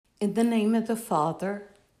In the name of the Father,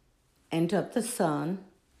 and of the Son,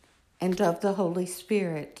 and of the Holy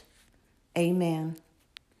Spirit. Amen.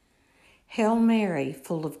 Hail Mary,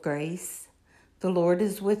 full of grace, the Lord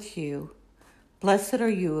is with you. Blessed are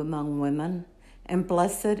you among women, and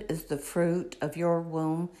blessed is the fruit of your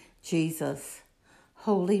womb, Jesus.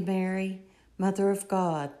 Holy Mary, Mother of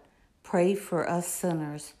God, pray for us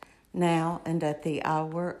sinners, now and at the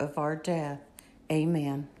hour of our death.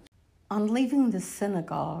 Amen. On leaving the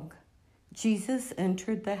synagogue, Jesus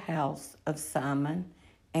entered the house of Simon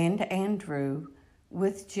and Andrew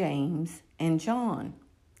with James and John.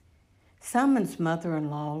 Simon's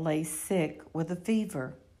mother-in-law lay sick with a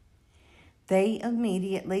fever. They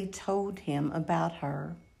immediately told him about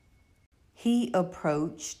her. He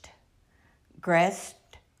approached,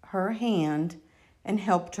 grasped her hand, and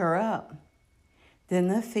helped her up. Then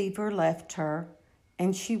the fever left her,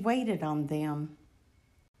 and she waited on them.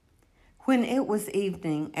 When it was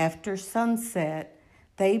evening, after sunset,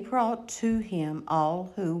 they brought to him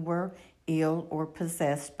all who were ill or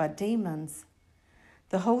possessed by demons.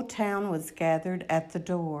 The whole town was gathered at the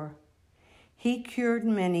door. He cured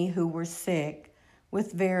many who were sick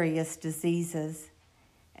with various diseases,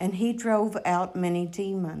 and he drove out many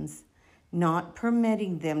demons, not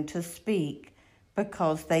permitting them to speak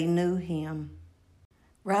because they knew him.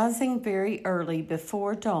 Rising very early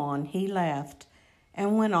before dawn, he left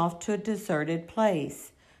and went off to a deserted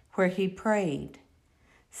place where he prayed.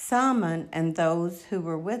 Simon and those who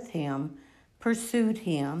were with him pursued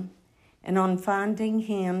him, and on finding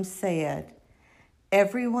him said,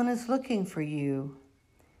 "Everyone is looking for you."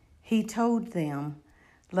 He told them,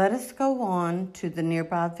 "Let us go on to the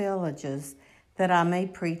nearby villages, that I may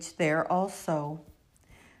preach there also.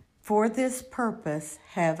 For this purpose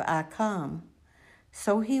have I come."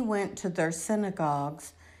 So he went to their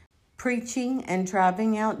synagogues, preaching and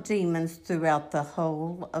driving out demons throughout the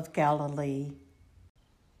whole of Galilee.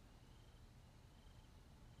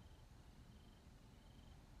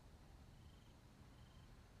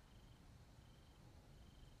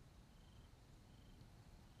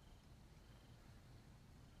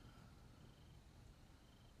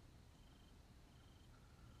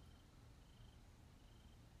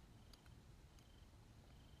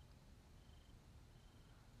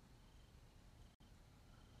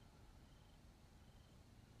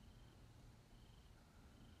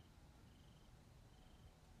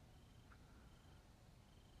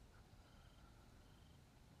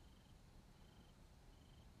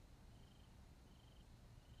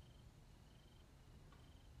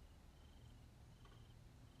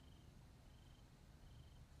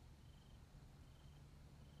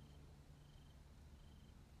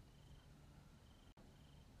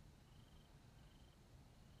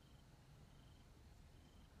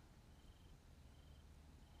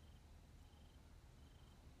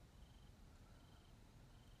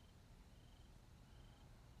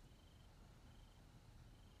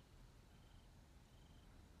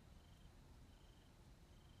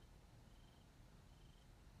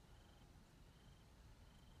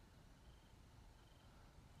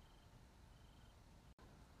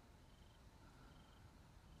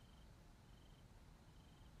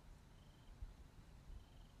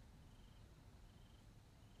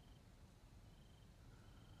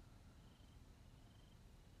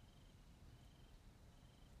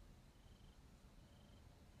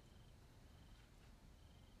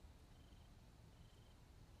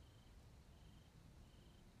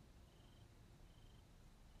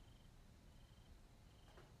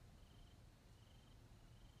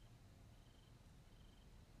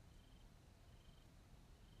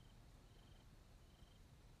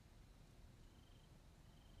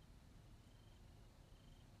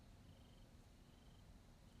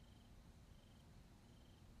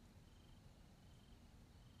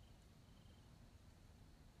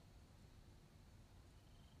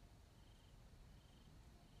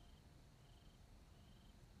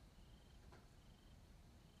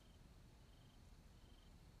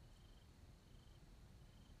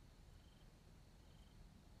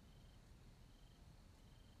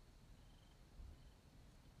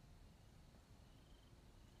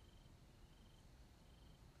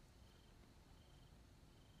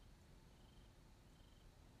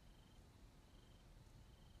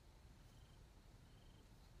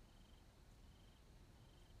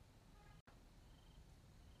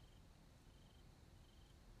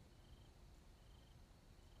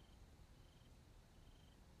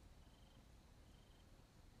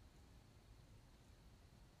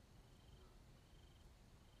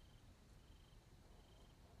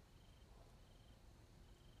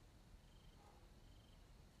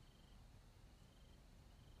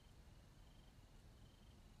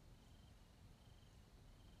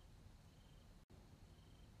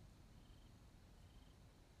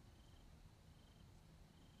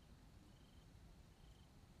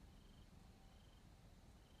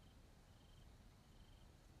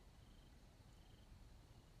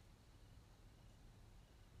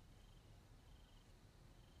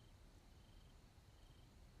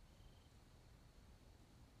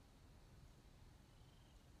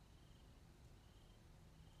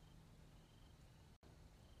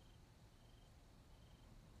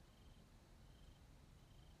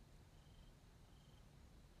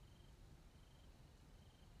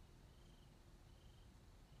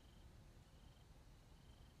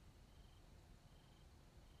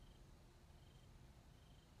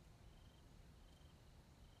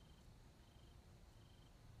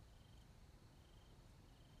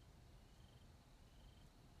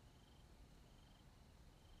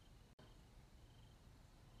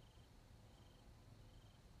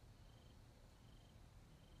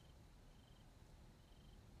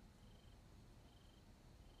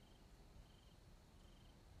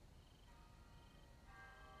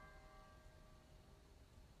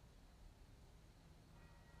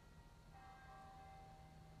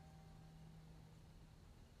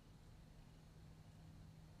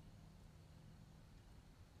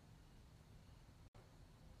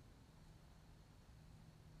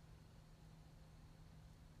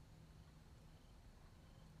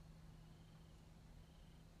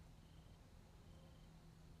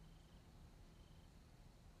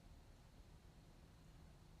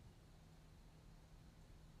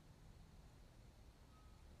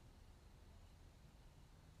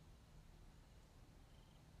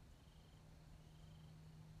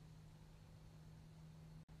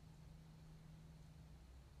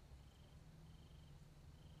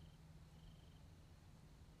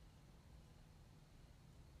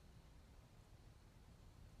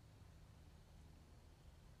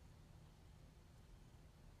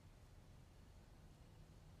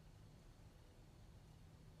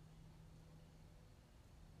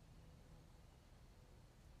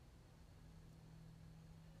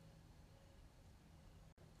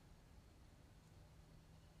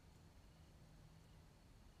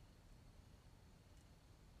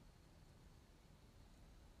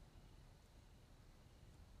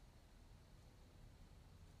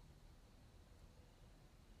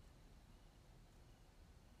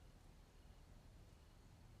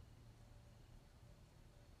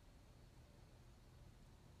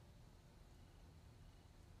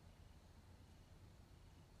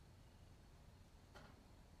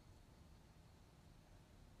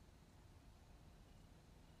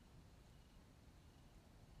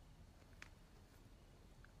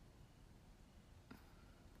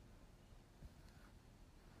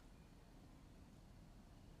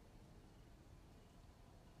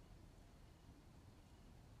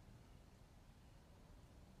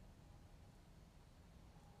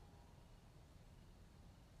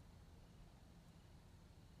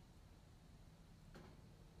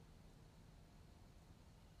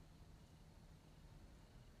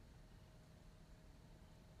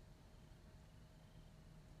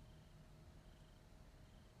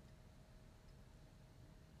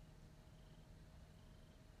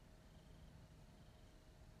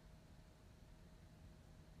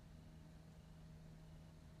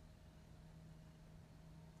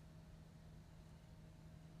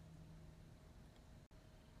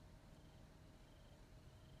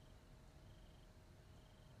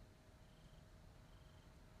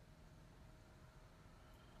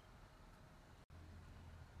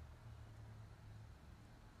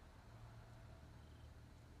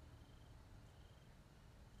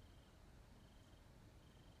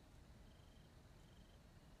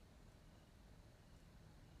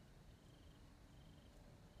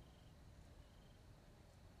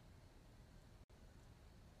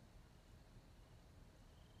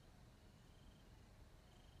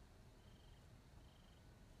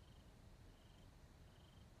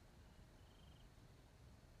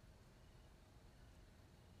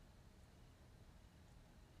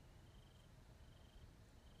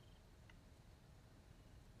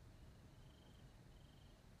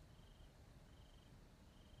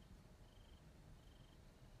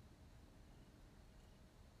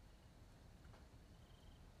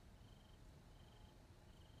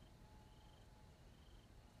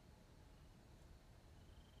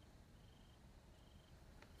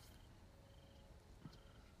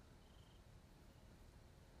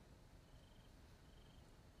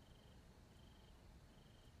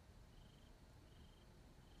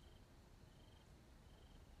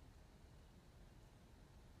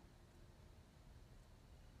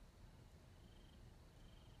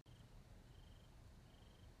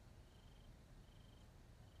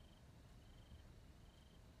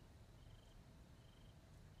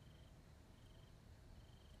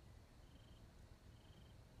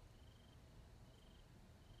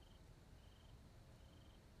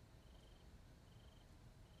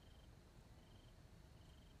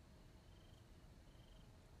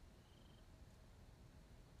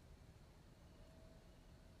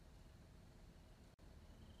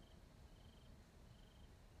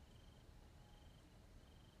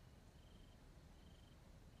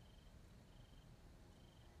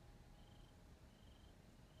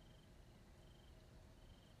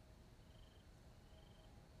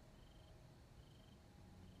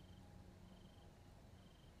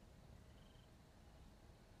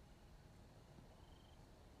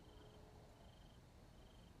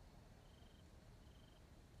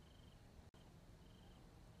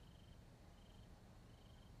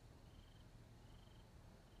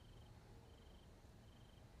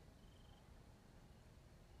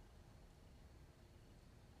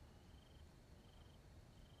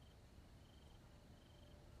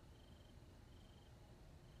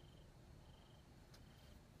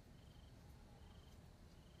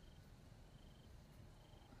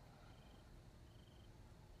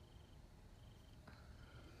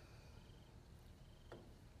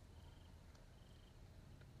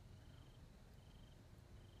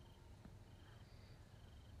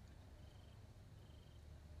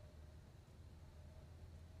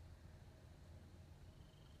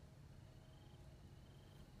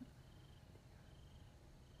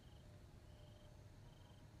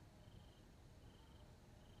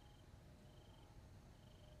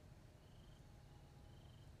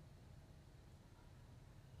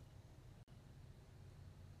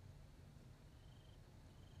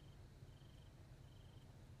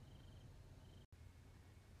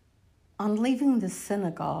 On leaving the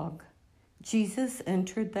synagogue, Jesus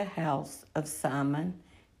entered the house of Simon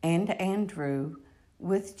and Andrew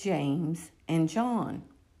with James and John.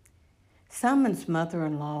 Simon's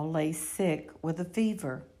mother-in-law lay sick with a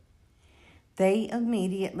fever. They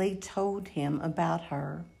immediately told him about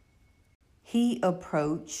her. He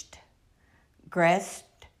approached,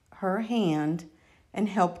 grasped her hand, and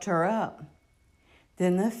helped her up.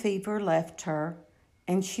 Then the fever left her,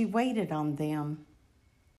 and she waited on them.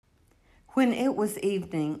 When it was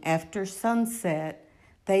evening, after sunset,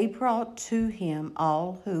 they brought to him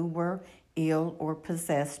all who were ill or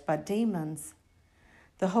possessed by demons.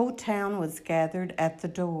 The whole town was gathered at the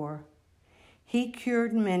door. He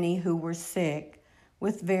cured many who were sick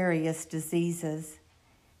with various diseases,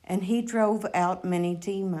 and he drove out many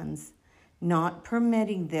demons, not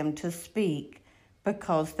permitting them to speak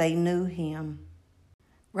because they knew him.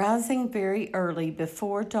 Rising very early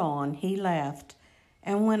before dawn, he left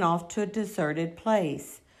and went off to a deserted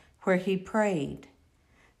place where he prayed.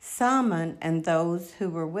 Simon and those who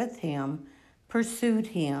were with him pursued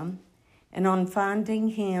him, and on finding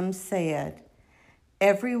him said,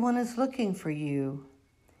 "Everyone is looking for you."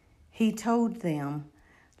 He told them,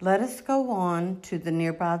 "Let us go on to the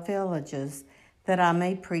nearby villages, that I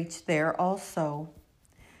may preach there also.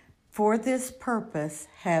 For this purpose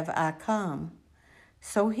have I come."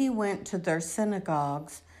 So he went to their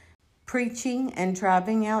synagogues, preaching and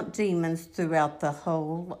driving out demons throughout the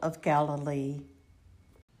whole of Galilee.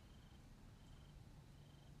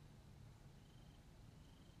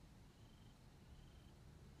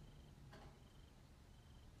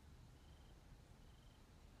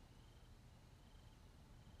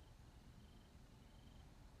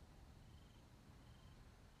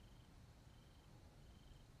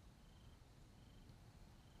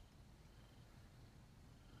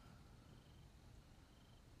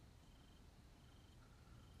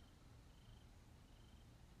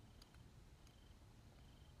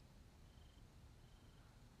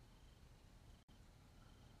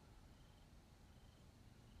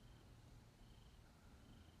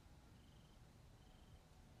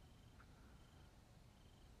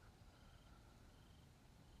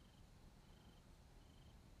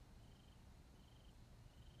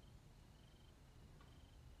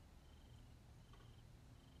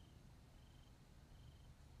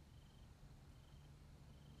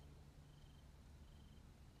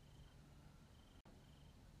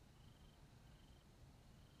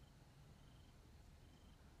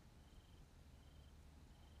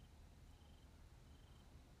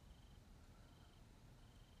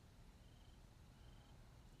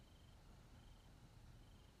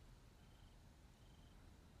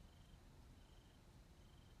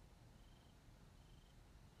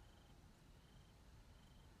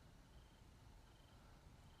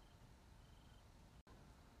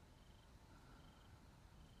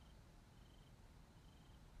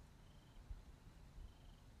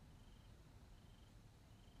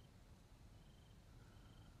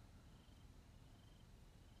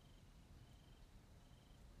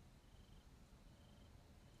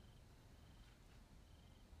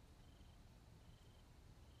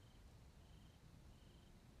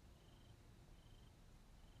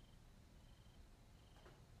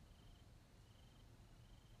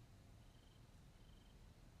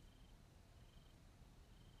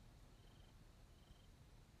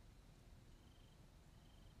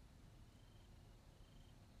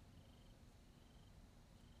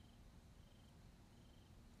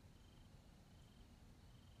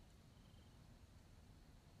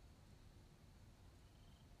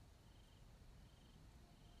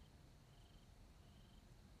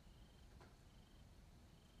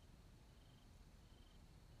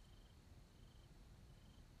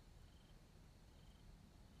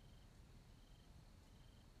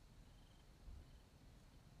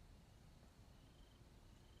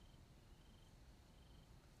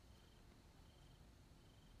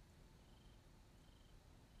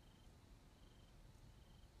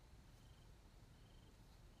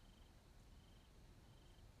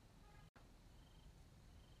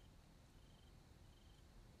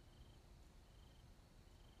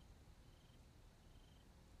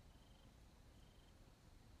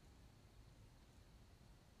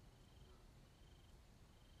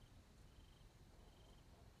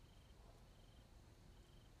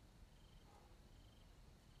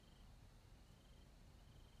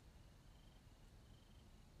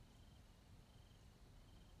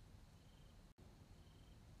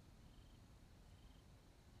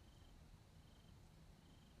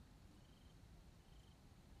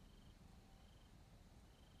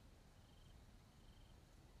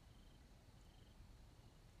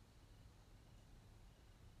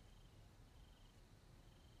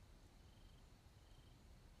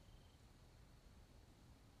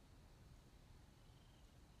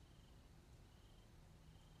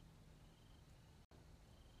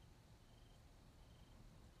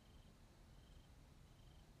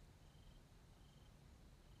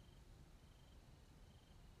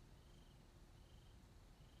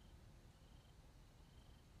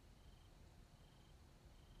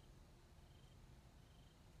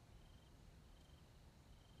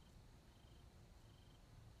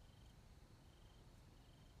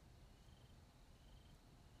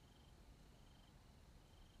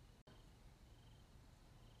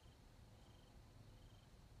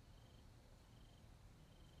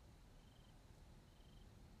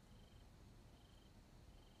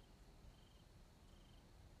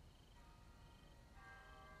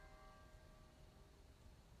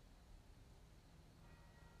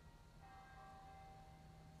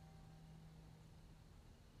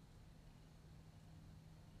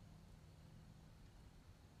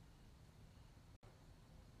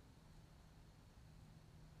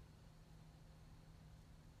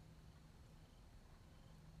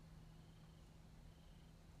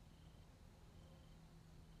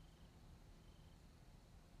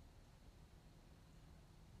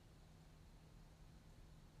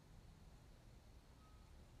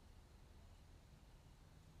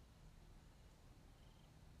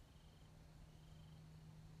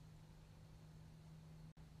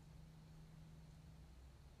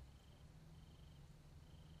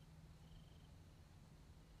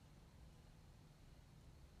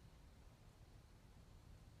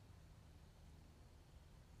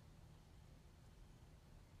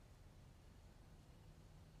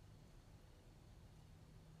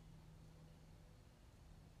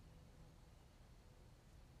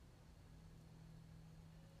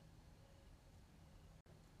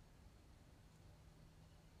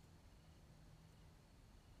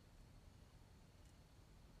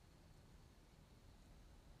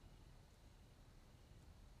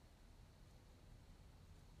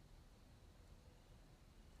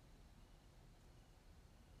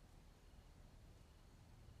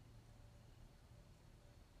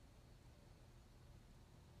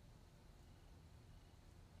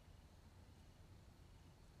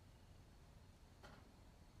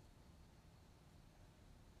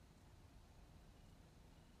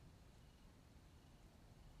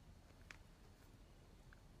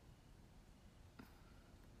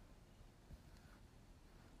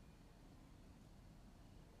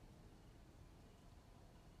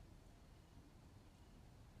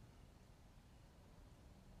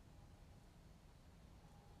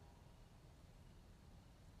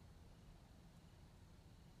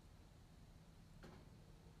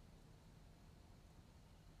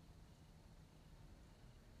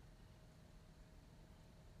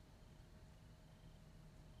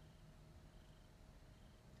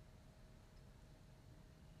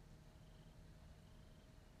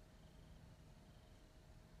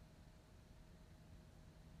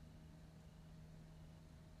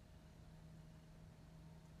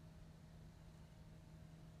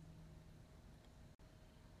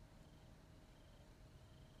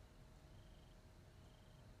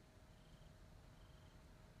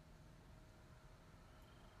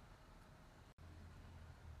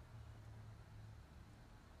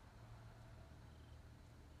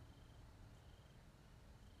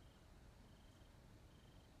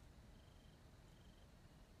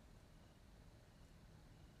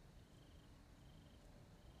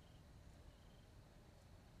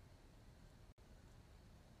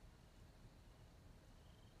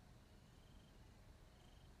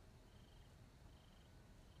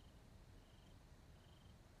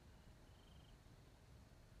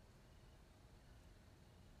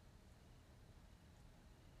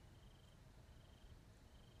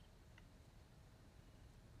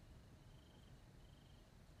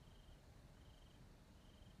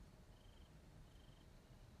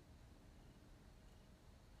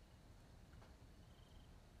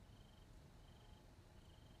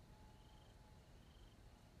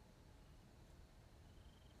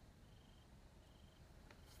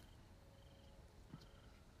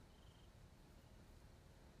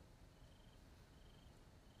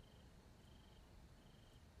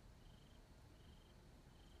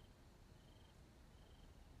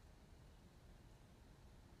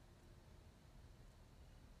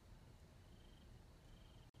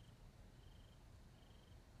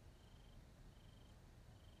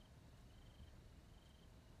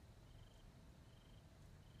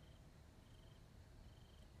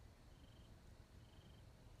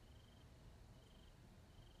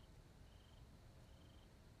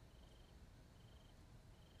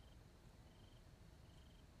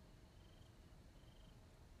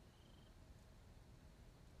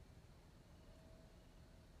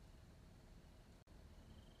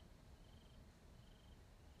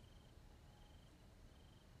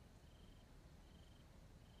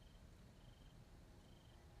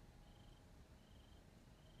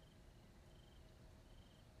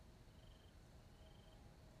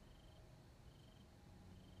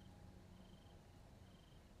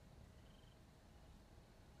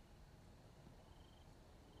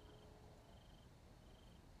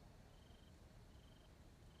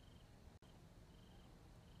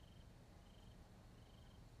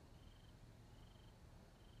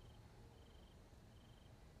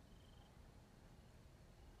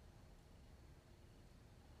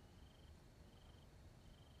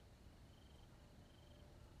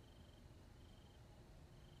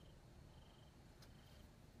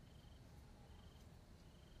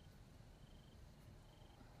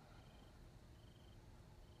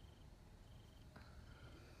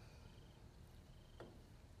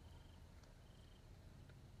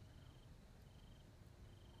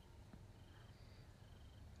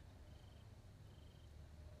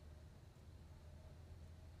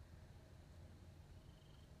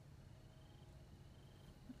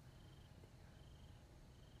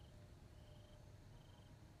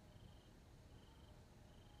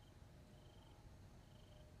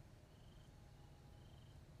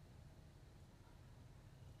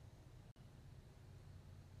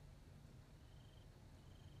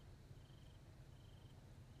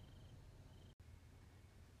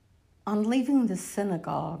 On leaving the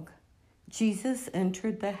synagogue, Jesus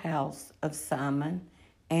entered the house of Simon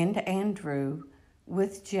and Andrew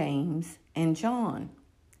with James and John.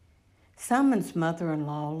 Simon's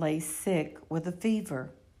mother-in-law lay sick with a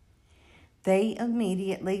fever. They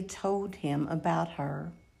immediately told him about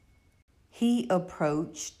her. He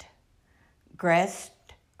approached,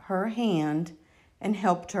 grasped her hand, and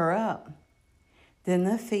helped her up. Then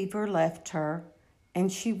the fever left her,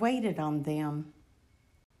 and she waited on them.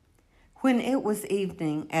 When it was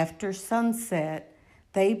evening, after sunset,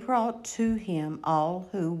 they brought to him all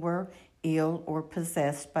who were ill or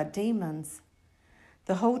possessed by demons.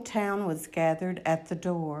 The whole town was gathered at the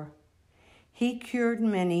door. He cured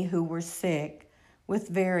many who were sick with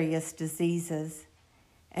various diseases,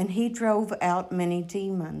 and he drove out many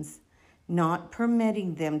demons, not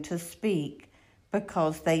permitting them to speak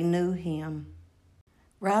because they knew him.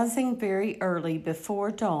 Rising very early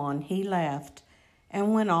before dawn, he left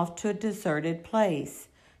and went off to a deserted place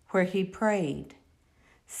where he prayed.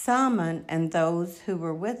 Simon and those who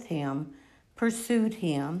were with him pursued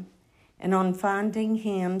him, and on finding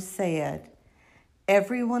him said,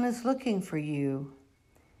 "Everyone is looking for you."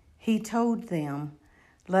 He told them,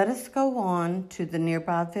 "Let us go on to the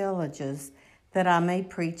nearby villages, that I may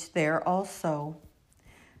preach there also.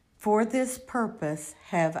 For this purpose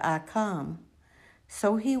have I come."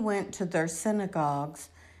 So he went to their synagogues,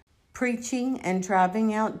 preaching and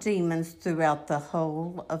driving out demons throughout the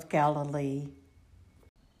whole of Galilee.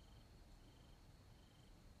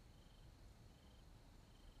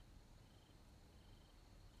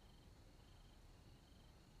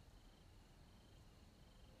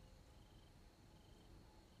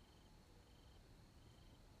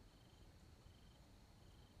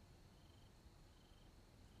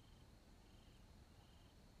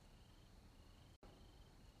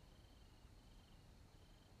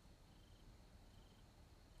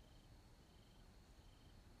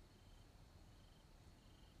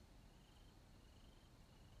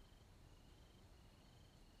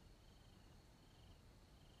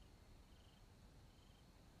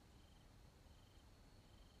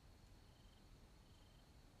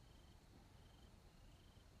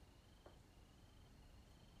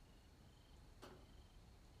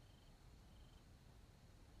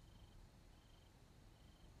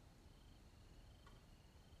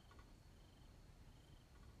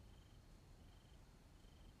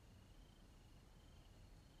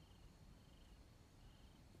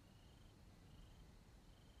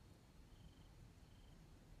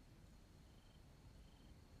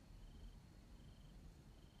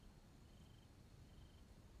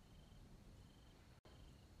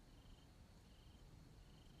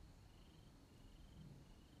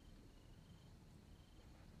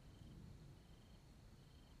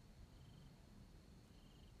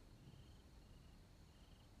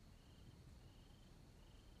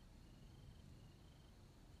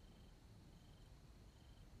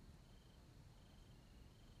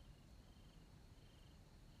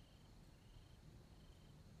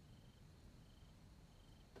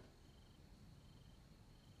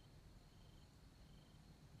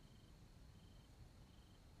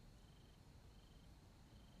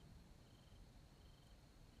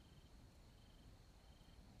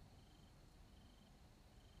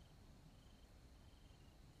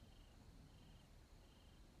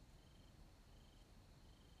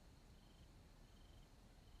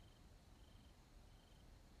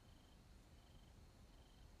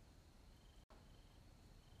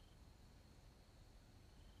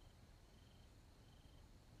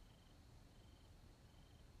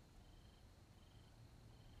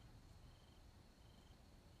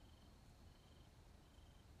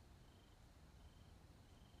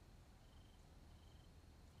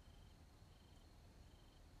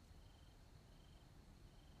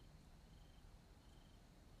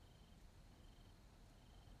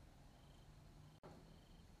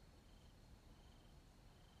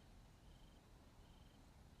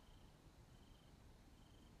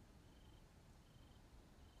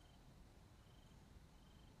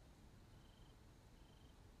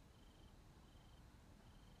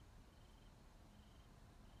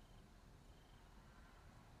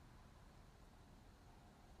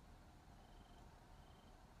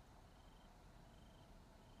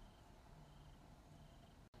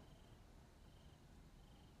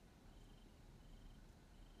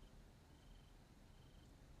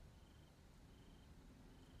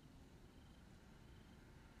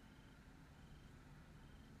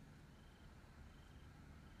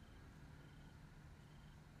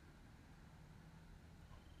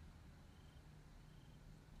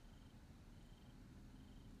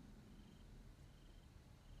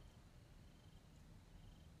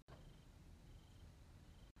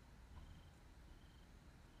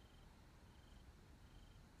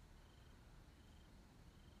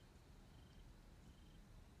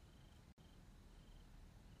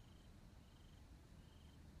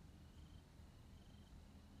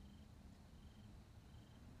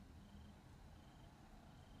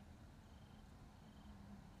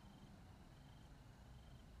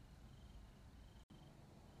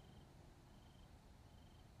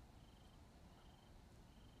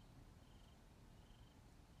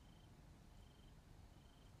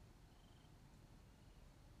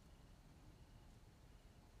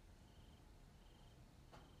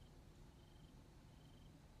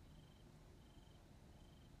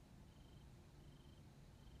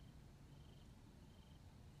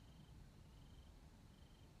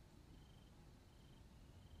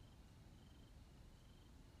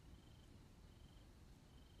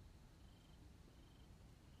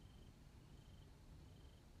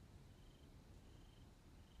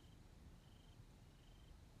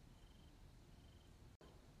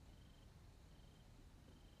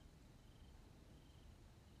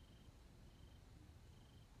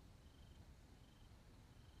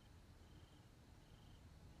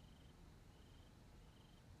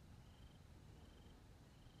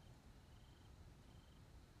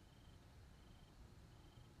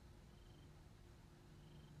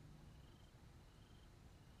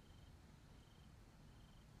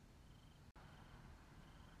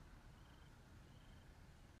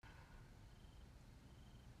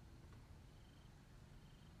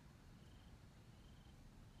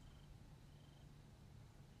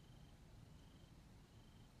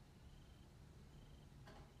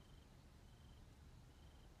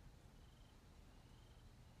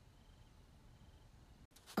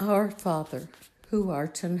 Our Father, who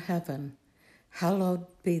art in heaven, hallowed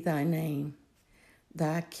be thy name.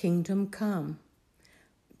 Thy kingdom come,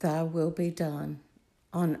 thy will be done,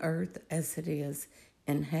 on earth as it is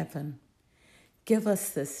in heaven. Give us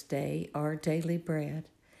this day our daily bread,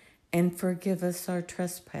 and forgive us our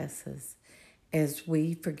trespasses, as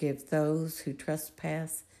we forgive those who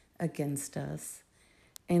trespass against us.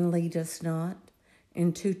 And lead us not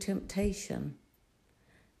into temptation,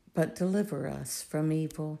 but deliver us from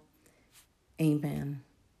evil. Amen.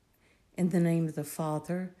 In the name of the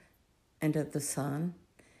Father, and of the Son,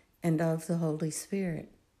 and of the Holy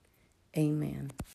Spirit. Amen.